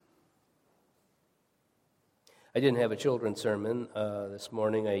I didn't have a children's sermon this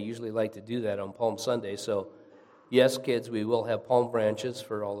morning. I usually like to do that on Palm Sunday. So, yes, kids, we will have palm branches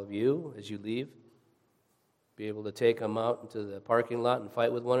for all of you as you leave. Be able to take them out into the parking lot and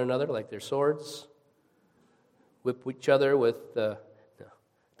fight with one another like they're swords. Whip each other with... no,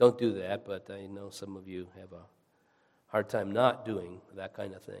 don't do that, but I know some of you have a hard time not doing that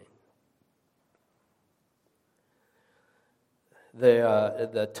kind of thing.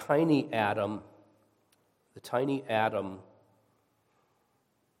 The tiny atom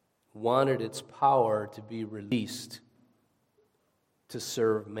wanted its power to be released to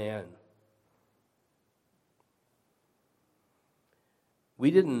serve man.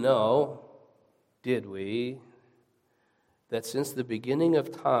 We didn't know, did we, that since the beginning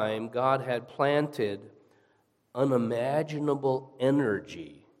of time, God had planted unimaginable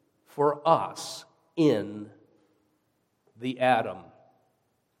energy for us in the atom.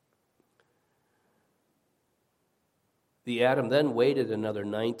 The atom then waited another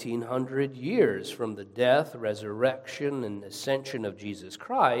 1900 years from the death, resurrection, and ascension of Jesus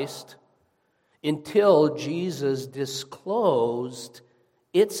Christ until Jesus disclosed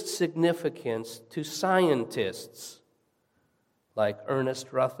its significance to scientists like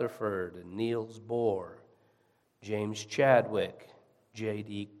Ernest Rutherford and Niels Bohr, James Chadwick,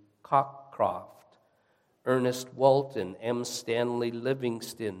 J.D. Cockcroft, Ernest Walton, M. Stanley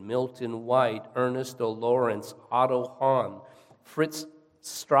Livingston, Milton White, Ernest O. Lawrence, Otto Hahn, Fritz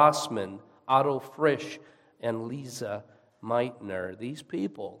Strassmann, Otto Frisch, and Lisa Meitner. These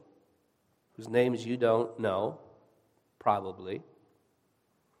people, whose names you don't know, probably,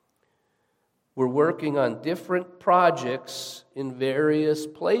 were working on different projects in various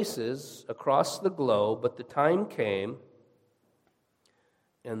places across the globe, but the time came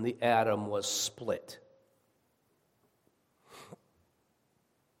and the atom was split.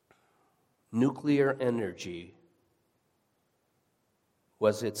 Nuclear energy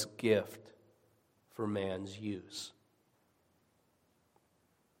was its gift for man's use.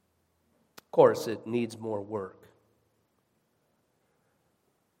 Of course, it needs more work.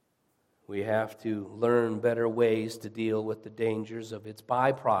 We have to learn better ways to deal with the dangers of its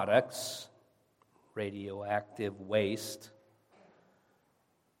byproducts, radioactive waste.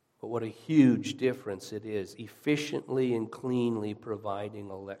 But what a huge difference it is, efficiently and cleanly providing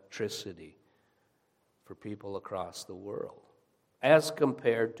electricity for people across the world, as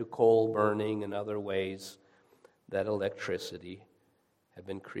compared to coal burning and other ways that electricity have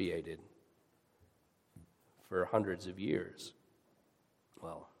been created for hundreds of years.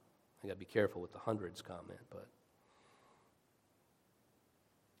 Well, I got to be careful with the hundreds comment, but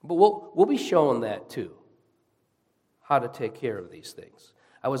we'll be showing that too, how to take care of these things.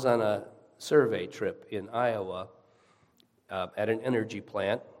 I was on a survey trip in Iowa at an energy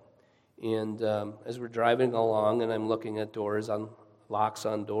plant, and as we're driving along, and I'm looking at doors on locks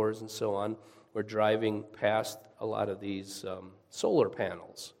on doors and so on, we're driving past a lot of these solar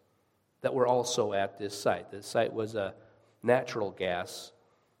panels that were also at this site. The site was a natural gas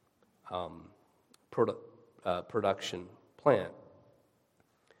production plant.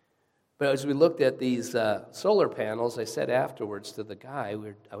 But as we looked at these solar panels, I said afterwards to the guy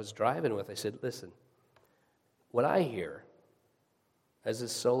I was driving with, I said, listen, what I hear as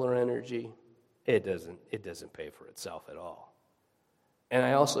this solar energy, it doesn't pay for itself at all. And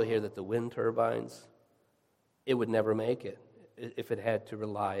I also hear that the wind turbines, it would never make it if it had to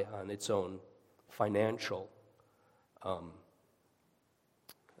rely on its own financial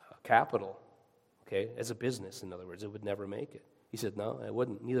capital, okay, as a business, in other words, it would never make it. He said, no, it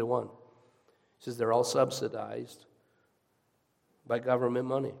wouldn't, neither one. He says they're all subsidized by government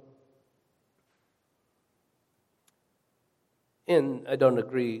money. And I don't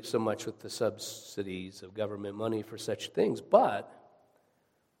agree so much with the subsidies of government money for such things, but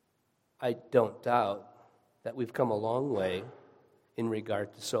I don't doubt that we've come a long way in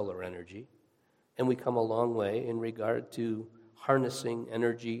regard to solar energy, and we come a long way in regard to harnessing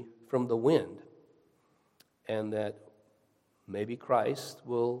energy from the wind, and that maybe Christ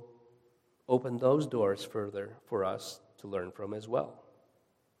will open those doors further for us to learn from as well.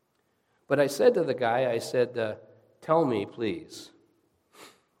 But I said to the guy, tell me, please,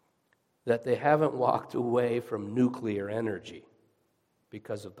 that they haven't walked away from nuclear energy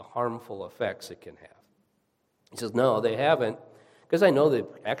because of the harmful effects it can have. He says, no, they haven't, because I know they've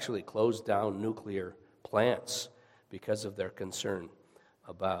actually closed down nuclear plants because of their concern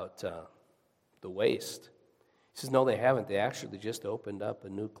about the waste. He says, no, they haven't. They actually just opened up a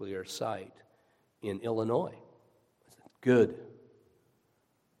nuclear site in Illinois. I said, good.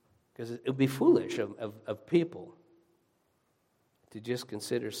 Because it would be foolish of people to just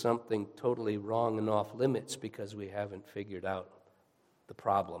consider something totally wrong and off limits because we haven't figured out the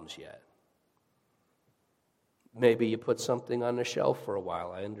problems yet. Maybe you put something on the shelf for a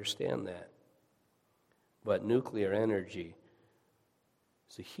while. I understand that. But nuclear energy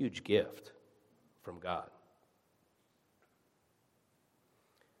is a huge gift from God.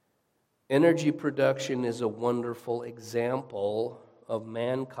 Energy production is a wonderful example of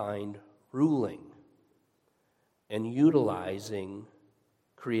mankind ruling and utilizing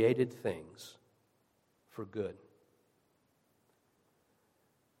created things for good.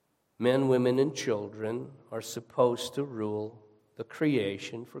 Men, women, and children are supposed to rule the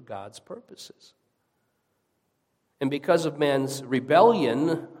creation for God's purposes. And because of man's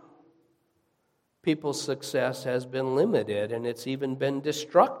rebellion, people's success has been limited, and it's even been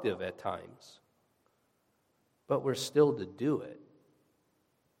destructive at times. But we're still to do it.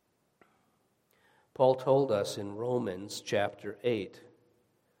 Paul told us in Romans chapter 8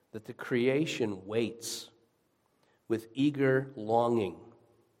 that the creation waits with eager longing.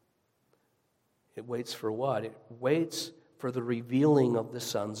 It waits for what? It waits for the revealing of the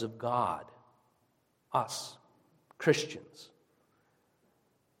sons of God, us, Christians.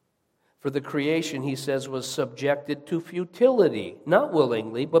 For the creation, he says, was subjected to futility, not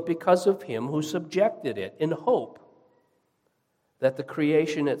willingly, but because of him who subjected it, in hope that the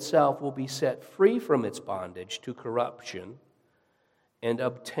creation itself will be set free from its bondage to corruption and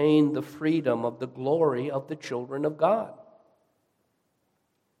obtain the freedom of the glory of the children of God.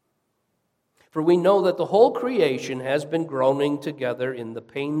 For we know that the whole creation has been groaning together in the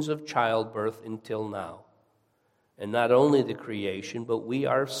pains of childbirth until now. And not only the creation, but we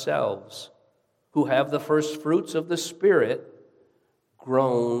ourselves, who have the first fruits of the Spirit,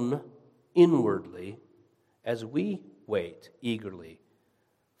 groan inwardly as we wait eagerly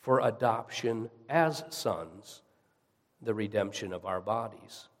for adoption as sons, the redemption of our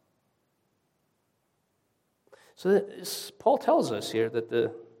bodies. So Paul tells us here that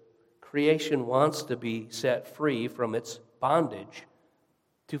the creation wants to be set free from its bondage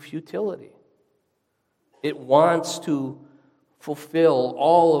to futility. It wants to fulfill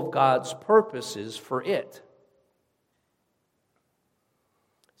all of God's purposes for it.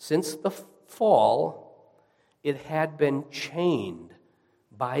 Since the fall, it had been chained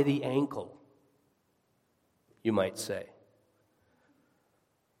by the ankle, you might say.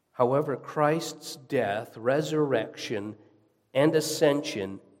 However, Christ's death, resurrection, and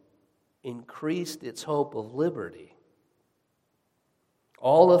ascension increased its hope of liberty.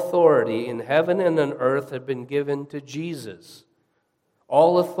 All authority in heaven and on earth had been given to Jesus.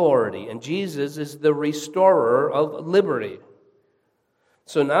 All authority. And Jesus is the restorer of liberty.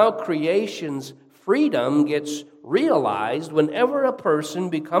 So now creation's freedom gets realized whenever a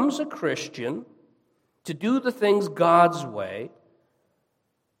person becomes a Christian to do the things God's way.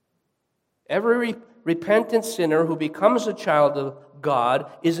 Every repentant sinner who becomes a child of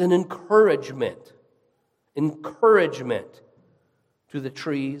God is an encouragement. Encouragement to the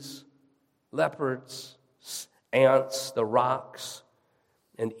trees, leopards, ants, the rocks,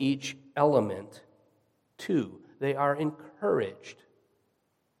 and each element too. They are encouraged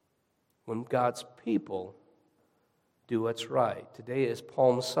when God's people do what's right. Today is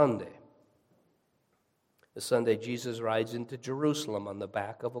Palm Sunday. The Sunday Jesus rides into Jerusalem on the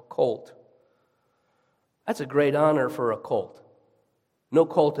back of a colt. That's a great honor for a colt. No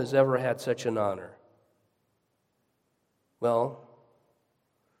colt has ever had such an honor. Well,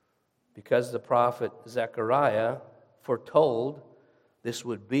 because the prophet Zechariah foretold this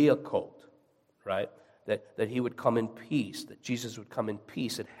would be a colt, right? That he would come in peace, that Jesus would come in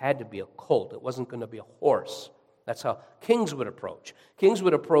peace. It had to be a colt. It wasn't going to be a horse. That's how kings would approach. Kings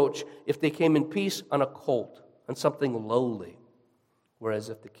would approach, if they came in peace, on a colt, on something lowly. Whereas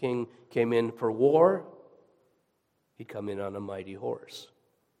if the king came in for war, he'd come in on a mighty horse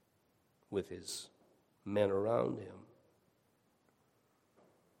with his men around him.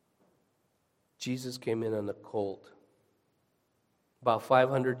 Jesus came in on a colt. About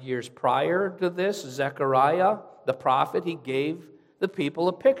 500 years prior to this, Zechariah, the prophet, he gave the people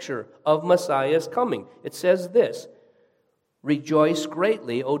a picture of Messiah's coming. It says this, "Rejoice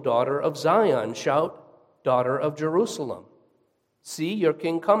greatly, O daughter of Zion. Shout, daughter of Jerusalem. See, your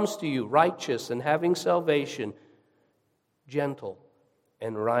king comes to you, righteous and having salvation, gentle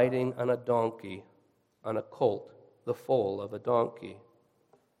and riding on a donkey, on a colt, the foal of a donkey."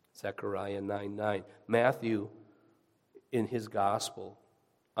 Zechariah 9:9. Matthew, in his gospel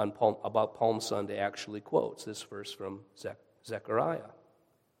about Palm Sunday, actually quotes this verse from Zechariah.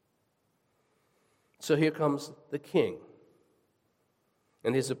 So here comes the king.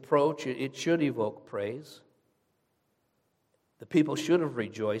 And his approach, it should evoke praise. The people should have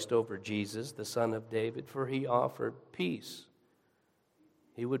rejoiced over Jesus, the Son of David, for he offered peace.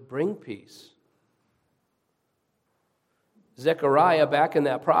 He would bring peace. Zechariah, back in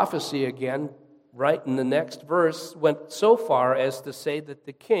that prophecy again, right in the next verse, went so far as to say that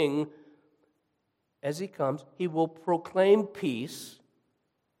the king, as he comes, he will proclaim peace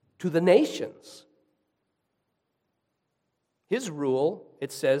to the nations. His rule,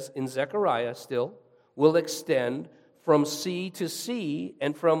 it says in Zechariah still, will extend from sea to sea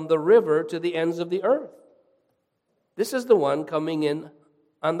and from the river to the ends of the earth. This is the one coming in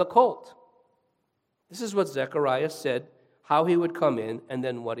on the colt. This is what Zechariah said, how he would come in and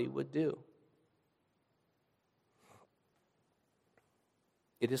then what he would do.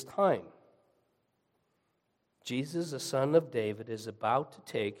 It is time. Jesus, the Son of David, is about to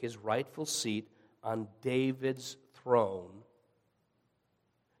take his rightful seat on David's throne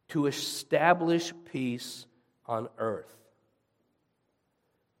to establish peace on earth.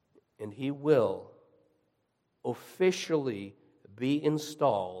 And he will officially be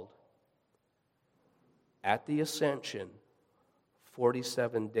installed at the ascension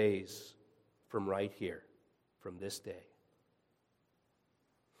 47 days from right here, from this day.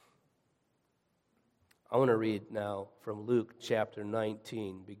 I want to read now from Luke chapter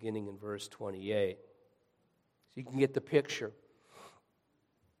 19, beginning in verse 28. So you can get the picture.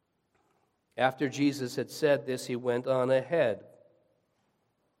 After Jesus had said this, he went on ahead,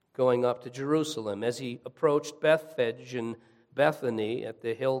 going up to Jerusalem. As he approached Bethphage and Bethany at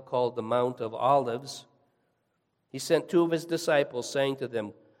the hill called the Mount of Olives, he sent two of his disciples, saying to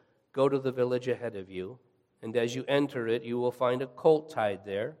them, "Go to the village ahead of you, and as you enter it, you will find a colt tied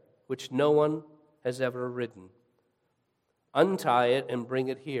there, which no one has ever ridden. Untie it and bring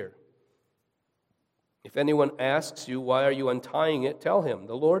it here. If anyone asks you, 'Why are you untying it?' tell him,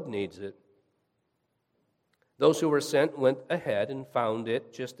 'The Lord needs it.'" Those who were sent went ahead and found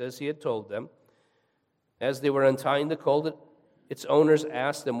it just as he had told them. As they were untying the colt, its owners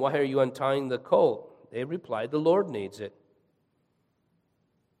asked them, "Why are you untying the colt?" They replied, "The Lord needs it."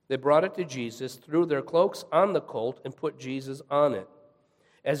 They brought it to Jesus, threw their cloaks on the colt, and put Jesus on it.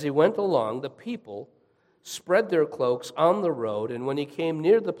 As he went along, the people spread their cloaks on the road, and when he came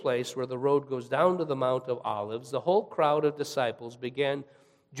near the place where the road goes down to the Mount of Olives, the whole crowd of disciples began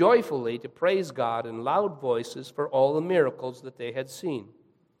joyfully to praise God in loud voices for all the miracles that they had seen.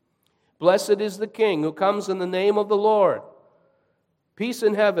 "Blessed is the King who comes in the name of the Lord. Peace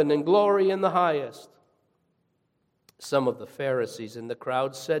in heaven and glory in the highest." Some of the Pharisees in the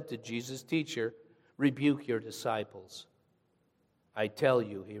crowd said to Jesus, "Teacher, rebuke your disciples." "I tell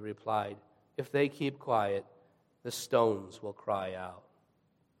you," he replied, "if they keep quiet, the stones will cry out."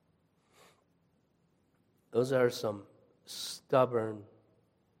 Those are some stubborn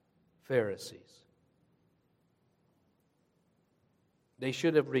Pharisees. They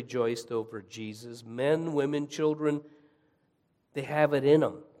should have rejoiced over Jesus. Men, women, children, they have it in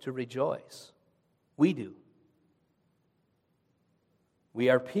them to rejoice. We do. We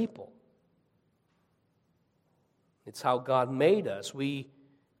are people. It's how God made us. We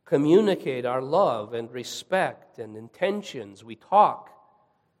communicate our love and respect and intentions. We talk,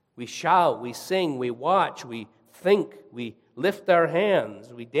 we shout, we sing, we watch, we think, we lift our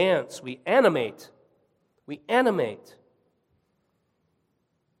hands, we dance, we animate. We animate.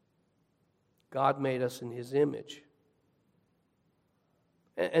 God made us in His image.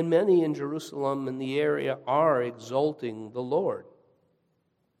 And many in Jerusalem and the area are exalting the Lord.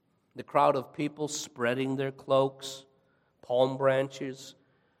 The crowd of people spreading their cloaks, palm branches,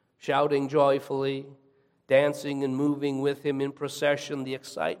 shouting joyfully, dancing and moving with him in procession. The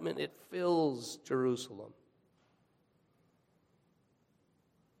excitement, it fills Jerusalem.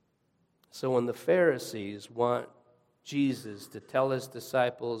 So when the Pharisees want Jesus to tell his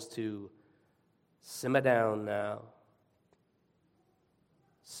disciples to simmer down now,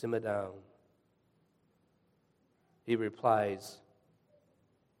 simmer down, he replies,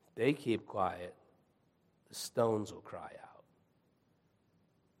 "They keep quiet, the stones will cry out."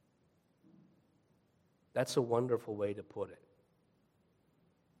 That's a wonderful way to put it.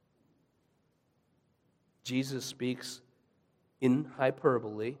 Jesus speaks in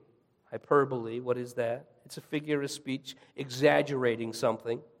hyperbole. Hyperbole, what is that? It's a figure of speech exaggerating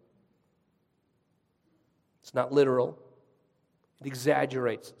something. It's not literal. It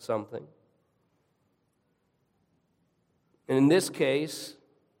exaggerates something. And in this case,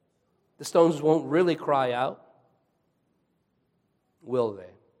 the stones won't really cry out, will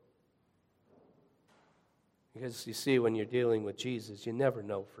they? Because you see, when you're dealing with Jesus, you never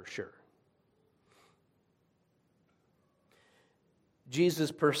know for sure.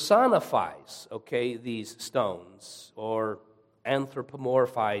 Jesus personifies, these stones, or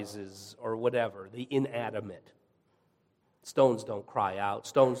anthropomorphizes or whatever, the inanimate. Stones don't cry out.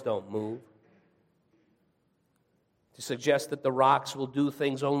 Stones don't move. To suggest that the rocks will do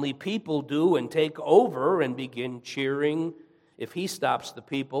things only people do and take over and begin cheering if he stops the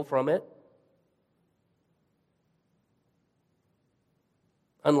people from it.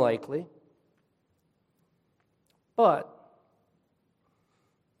 Unlikely. But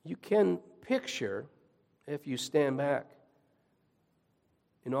you can picture, if you stand back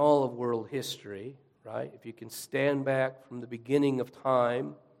in all of world history, right? If you can stand back from the beginning of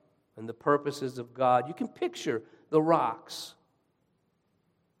time and the purposes of God, you can picture the rocks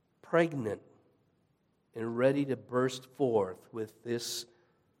pregnant and ready to burst forth with this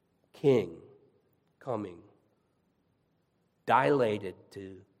king coming, dilated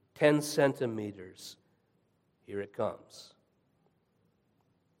to 10 centimeters. Here it comes.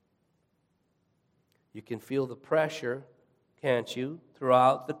 You can feel the pressure, can't you,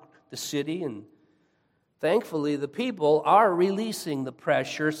 throughout the city, and thankfully the people are releasing the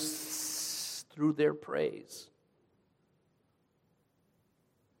pressure through their praise.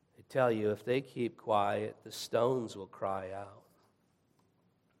 They tell you if they keep quiet, the stones will cry out.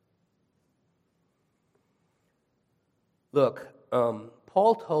 Look,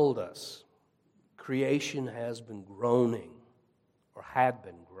 Paul told us creation has been groaning, or had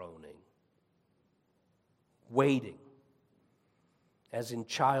been groaning, waiting, as in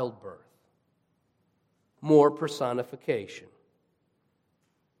childbirth. More personification.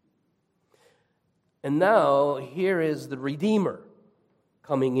 And now, here is the Redeemer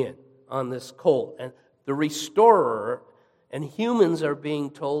coming in on this colt, and the Restorer, and humans are being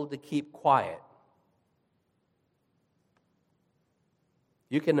told to keep quiet.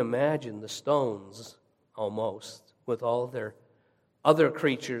 You can imagine the stones, almost, with all their other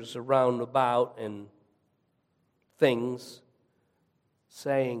creatures around about and things,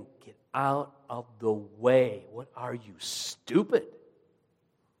 saying, "Get out of the way. What are you, stupid?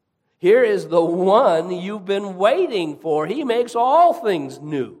 Here is the one you've been waiting for. He makes all things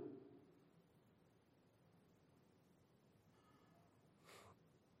new."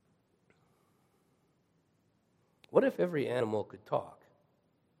 What if every animal could talk?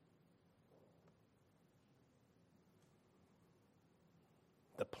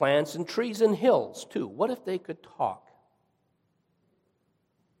 The plants and trees and hills, too. What if they could talk?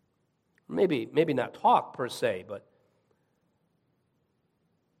 Maybe not talk per se, but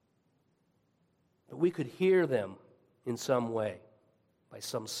we could hear them in some way, by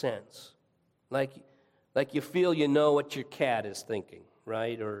some sense. Like you feel you know what your cat is thinking,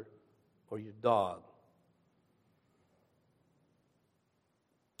 right? Or your dog.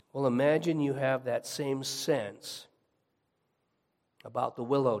 Well, imagine you have that same sense about the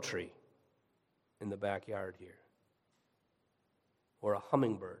willow tree in the backyard here, or a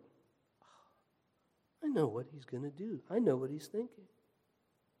hummingbird. I know what he's going to do. I know what he's thinking.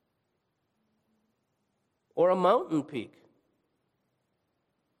 Or a mountain peak,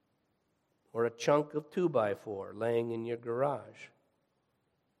 or a chunk of 2x4 laying in your garage.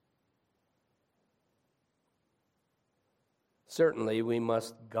 Certainly, we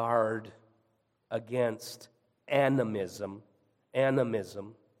must guard against animism.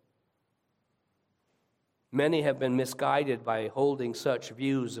 Many have been misguided by holding such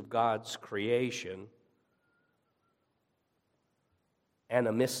views of God's creation,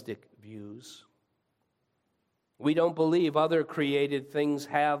 animistic views. We don't believe other created things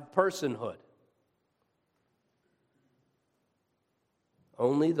have personhood.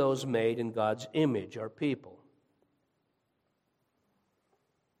 Only those made in God's image are people.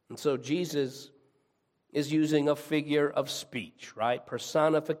 And so Jesus is using a figure of speech, right?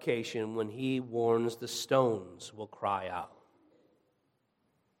 Personification when he warns the stones will cry out.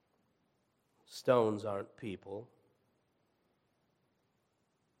 Stones aren't people.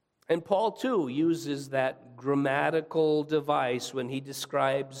 And Paul, too, uses that grammatical device when he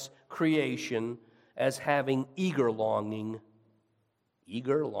describes creation as having eager longing.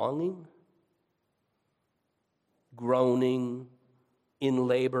 Eager longing? Groaning in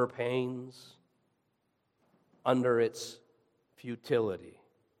labor pains under its futility.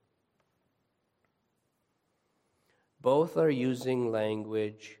 Both are using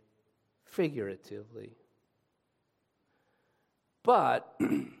language figuratively. But,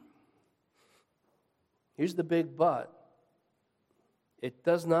 here's the big but, it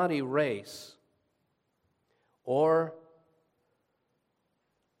does not erase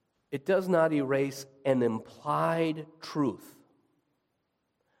an implied truth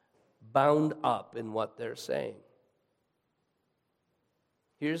bound up in what they're saying.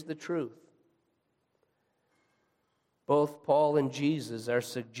 Here's the truth. Both Paul and Jesus are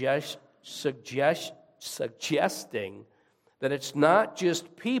suggesting that it's not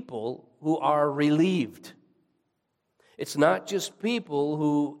just people who are relieved. It's not just people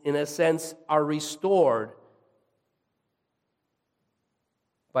who, in a sense, are restored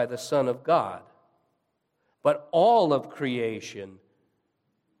by the Son of God, but all of creation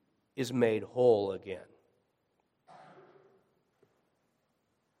is made whole again.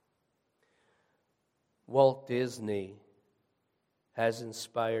 Walt Disney has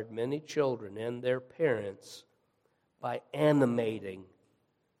inspired many children and their parents by animating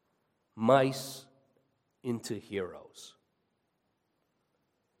mice into heroes.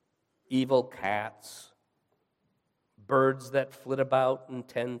 Evil cats, birds that flit about and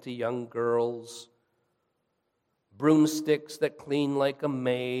tend to young girls, broomsticks that clean like a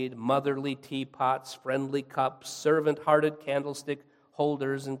maid, motherly teapots, friendly cups, servant-hearted candlestick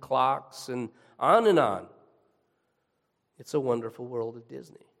holders and clocks, and on and on. It's a wonderful world of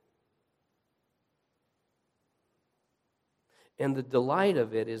Disney. And the delight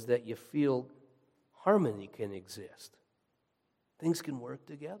of it is that you feel harmony can exist. Things can work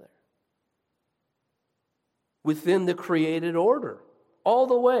together within the created order, all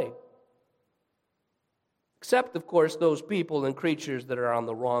the way. Except, of course, those people and creatures that are on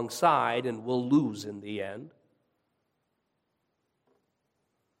the wrong side and will lose in the end.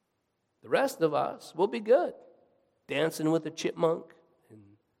 The rest of us will be good. Dancing with a chipmunk and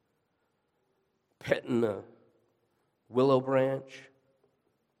petting a willow branch.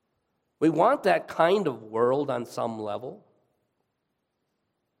 We want that kind of world on some level.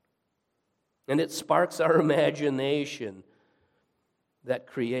 And it sparks our imagination that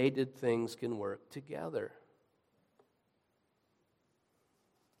created things can work together.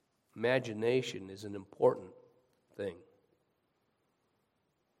 Imagination is an important thing.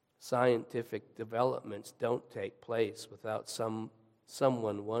 Scientific developments don't take place without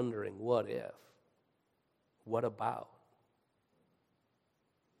someone wondering, what if? What about?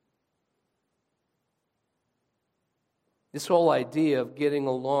 This whole idea of getting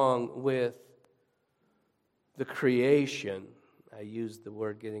along with the creation, I used the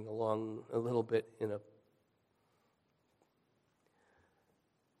word getting along a little bit in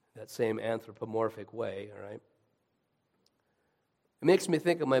that same anthropomorphic way, all right? It makes me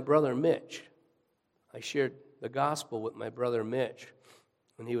think of my brother Mitch. I shared the gospel with my brother Mitch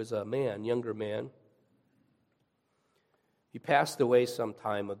when he was a man, younger man. He passed away some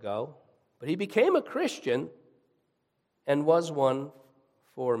time ago, but he became a Christian and was one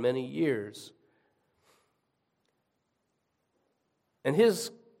for many years. And his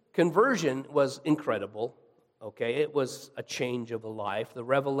conversion was incredible, okay? It was a change of a life. The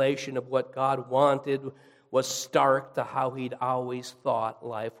revelation of what God wanted was stark to how he'd always thought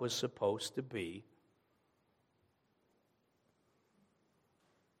life was supposed to be.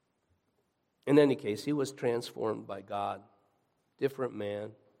 In any case, he was transformed by God. Different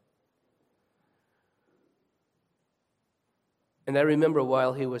man. And I remember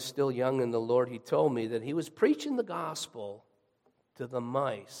while he was still young in the Lord, he told me that he was preaching the gospel to the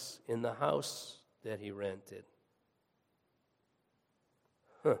mice in the house that he rented.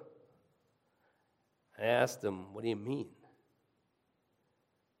 I asked him, what do you mean?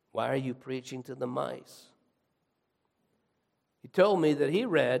 Why are you preaching to the mice? He told me that he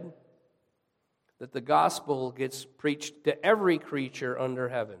read that the gospel gets preached to every creature under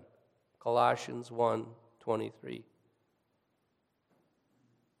heaven. Colossians 1:23.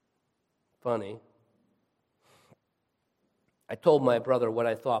 Funny. I told my brother what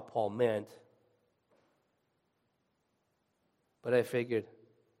I thought Paul meant, but I figured,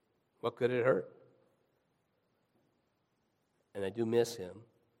 what could it hurt? And I do miss him.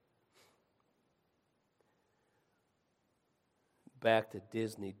 Back to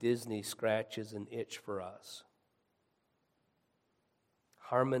Disney. Disney scratches an itch for us.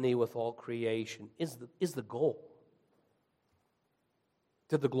 Harmony with all creation is the goal,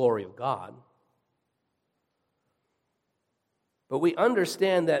 to the glory of God. But we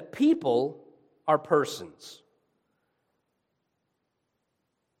understand that people are persons.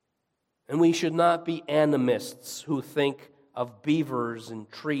 And we should not be animists who think of beavers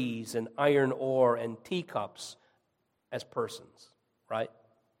and trees and iron ore and teacups as persons, right?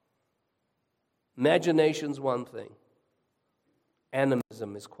 Imagination's one thing.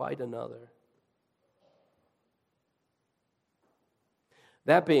 Animism is quite another.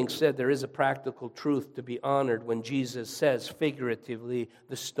 That being said, there is a practical truth to be honored when Jesus says, figuratively,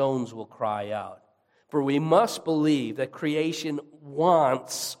 the stones will cry out. For we must believe that creation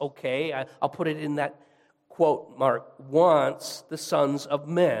wants, I'll put it in that quote mark, wants the sons of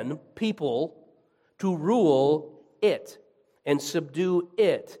men, people, to rule it and subdue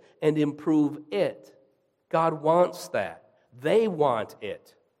it and improve it. God wants that. They want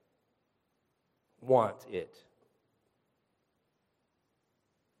it. Want it.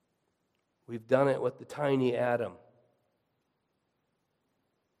 We've done it with the tiny atom.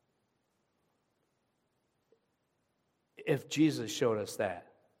 If Jesus showed us that,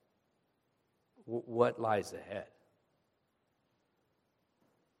 what lies ahead?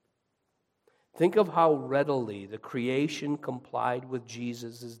 Think of how readily the creation complied with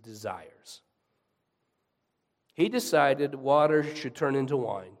Jesus' desires. He decided water should turn into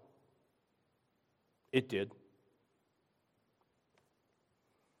wine. It did.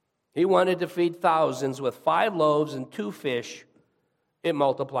 He wanted to feed thousands with 5 loaves and 2 fish. It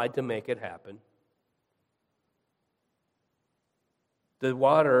multiplied to make it happen. The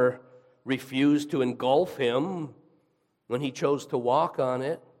water refused to engulf him when he chose to walk on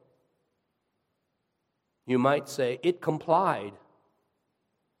it. You might say it complied.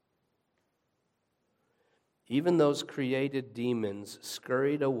 Even those created demons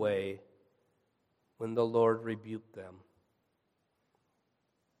scurried away when the Lord rebuked them.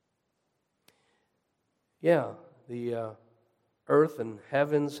 Yeah, the earth and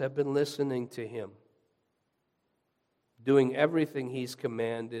heavens have been listening to him, doing everything he's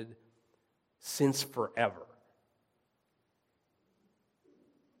commanded since forever.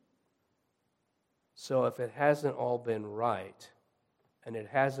 So if it hasn't all been right, and it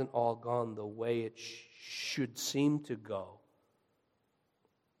hasn't all gone the way it should seem to go,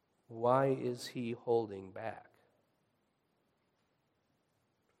 why is he holding back?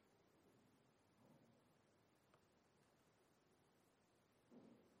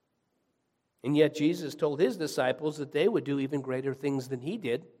 And yet Jesus told his disciples that they would do even greater things than he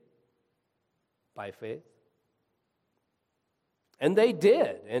did by faith. And they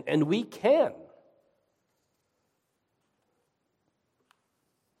did, and we can.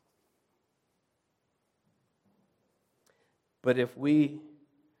 But it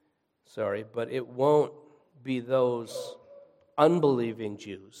won't be those unbelieving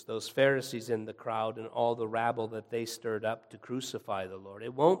Jews, those Pharisees in the crowd and all the rabble that they stirred up to crucify the Lord.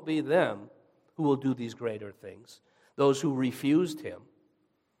 It won't be them who will do these greater things, those who refused him.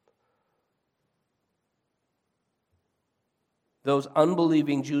 Those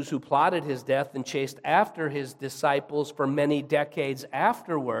unbelieving Jews who plotted his death and chased after his disciples for many decades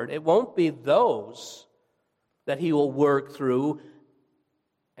afterward. It won't be those that he will work through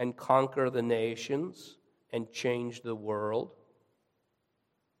and conquer the nations and change the world.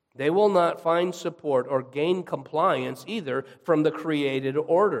 They will not find support or gain compliance either from the created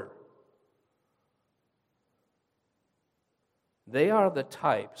order. They are the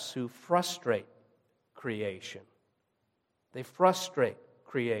types who frustrate creation. They frustrate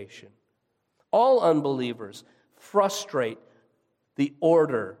creation. All unbelievers frustrate the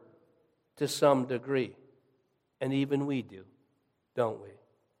order to some degree. And even we do, don't we?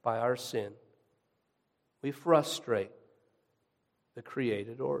 By our sin. We frustrate the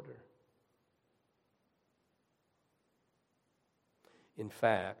created order. In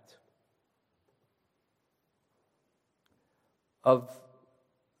fact, of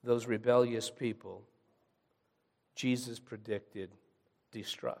those rebellious people, Jesus predicted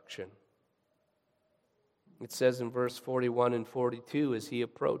destruction. It says in verse 41 and 42, as he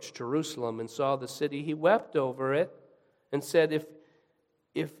approached Jerusalem and saw the city, he wept over it and said,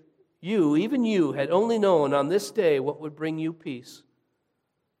 if you, even you, had only known on this day what would bring you peace,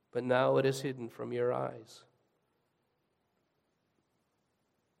 but now it is hidden from your eyes.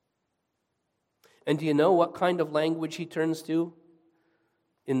 And do you know what kind of language he turns to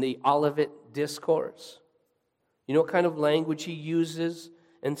in the Olivet Discourse? You know what kind of language he uses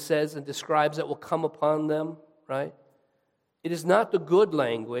and says and describes that will come upon them, right? It is not the good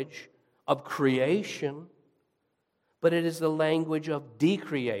language of creation, but it is the language of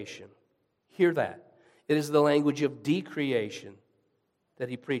decreation. Hear that. It is the language of decreation that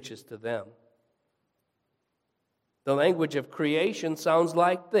he preaches to them. The language of creation sounds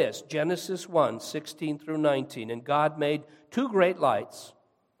like this. Genesis 1, 16 through 19. And God made 2 great lights,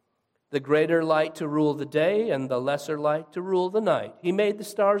 the greater light to rule the day and the lesser light to rule the night. He made the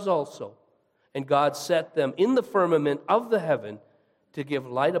stars also. And God set them in the firmament of the heaven to give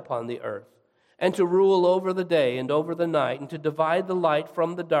light upon the earth, and to rule over the day and over the night, and to divide the light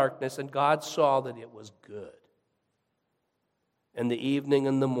from the darkness. And God saw that it was good. And the evening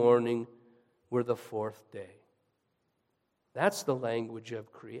and the morning were the 4th day. That's the language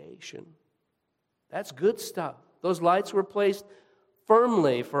of creation. That's good stuff. Those lights were placed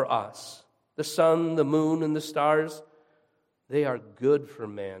firmly for us. The sun, the moon, and the stars, they are good for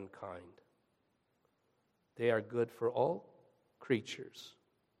mankind. they are good for all creatures.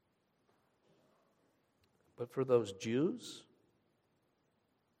 But for those Jews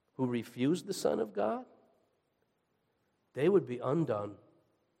who refused the Son of God, they would be undone.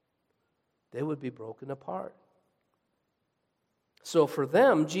 They would be broken apart. So for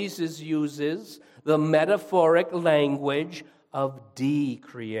them, Jesus uses the metaphoric language of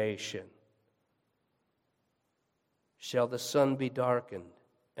decreation. Shall the sun be darkened,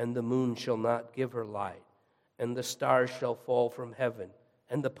 and the moon shall not give her light, and the stars shall fall from heaven,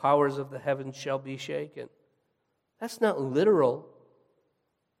 and the powers of the heavens shall be shaken. That's not literal.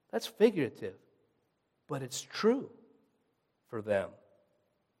 That's figurative. But it's true for them.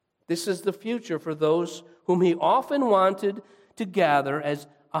 This is the future for those whom he often wanted to gather as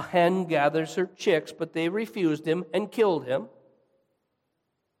a hen gathers her chicks, but they refused him and killed him.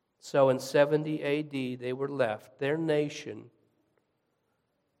 So in 70 A.D., they were left. Their nation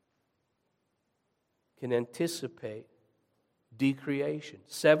can anticipate decreation.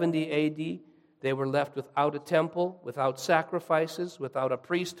 70 A.D., they were left without a temple, without sacrifices, without a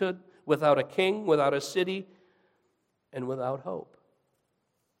priesthood, without a king, without a city, and without hope.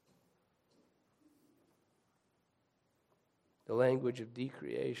 The language of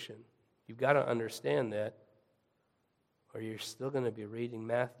decreation. You've got to understand that, or you're still going to be reading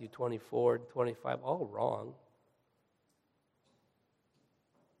Matthew 24 and 25 all wrong.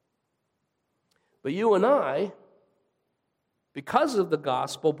 But you and I, because of the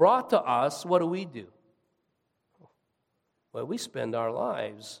gospel brought to us, what do? Well, we spend our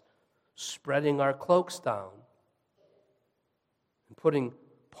lives spreading our cloaks down and putting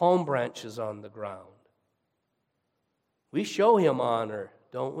palm branches on the ground. We show him honor,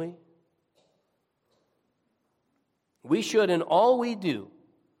 don't we? We should, in all we do,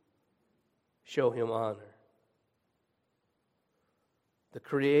 show him honor. The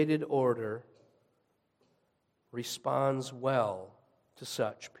created order responds well to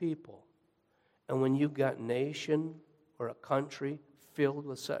such people. And when you've got a nation or a country filled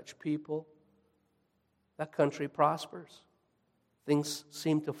with such people, that country prospers. Things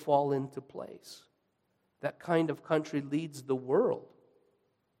seem to fall into place. That kind of country leads the world.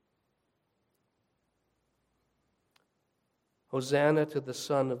 Hosanna to the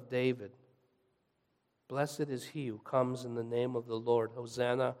Son of David. Blessed is he who comes in the name of the Lord.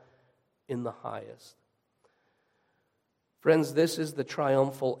 Hosanna in the highest. Friends, this is the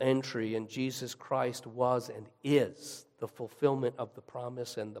triumphal entry, and Jesus Christ was and is the fulfillment of the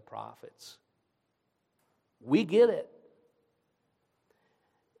promise and the prophets. We get it.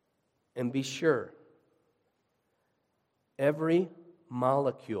 And be sure, every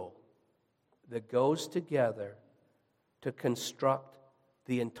molecule that goes together to construct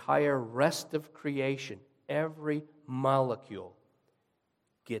the entire rest of creation, every molecule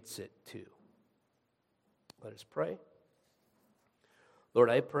gets it too. Let us pray. Lord,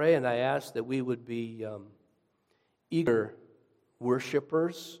 I pray and I ask that we would be eager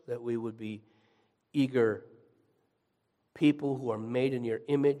worshipers, that we would be eager people who are made in your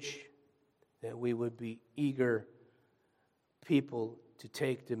image, that we would be eager people to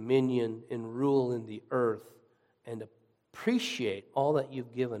take dominion and rule in the earth and appreciate all that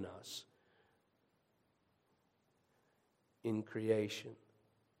you've given us in creation.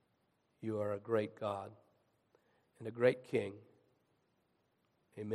 You are a great God and a great King.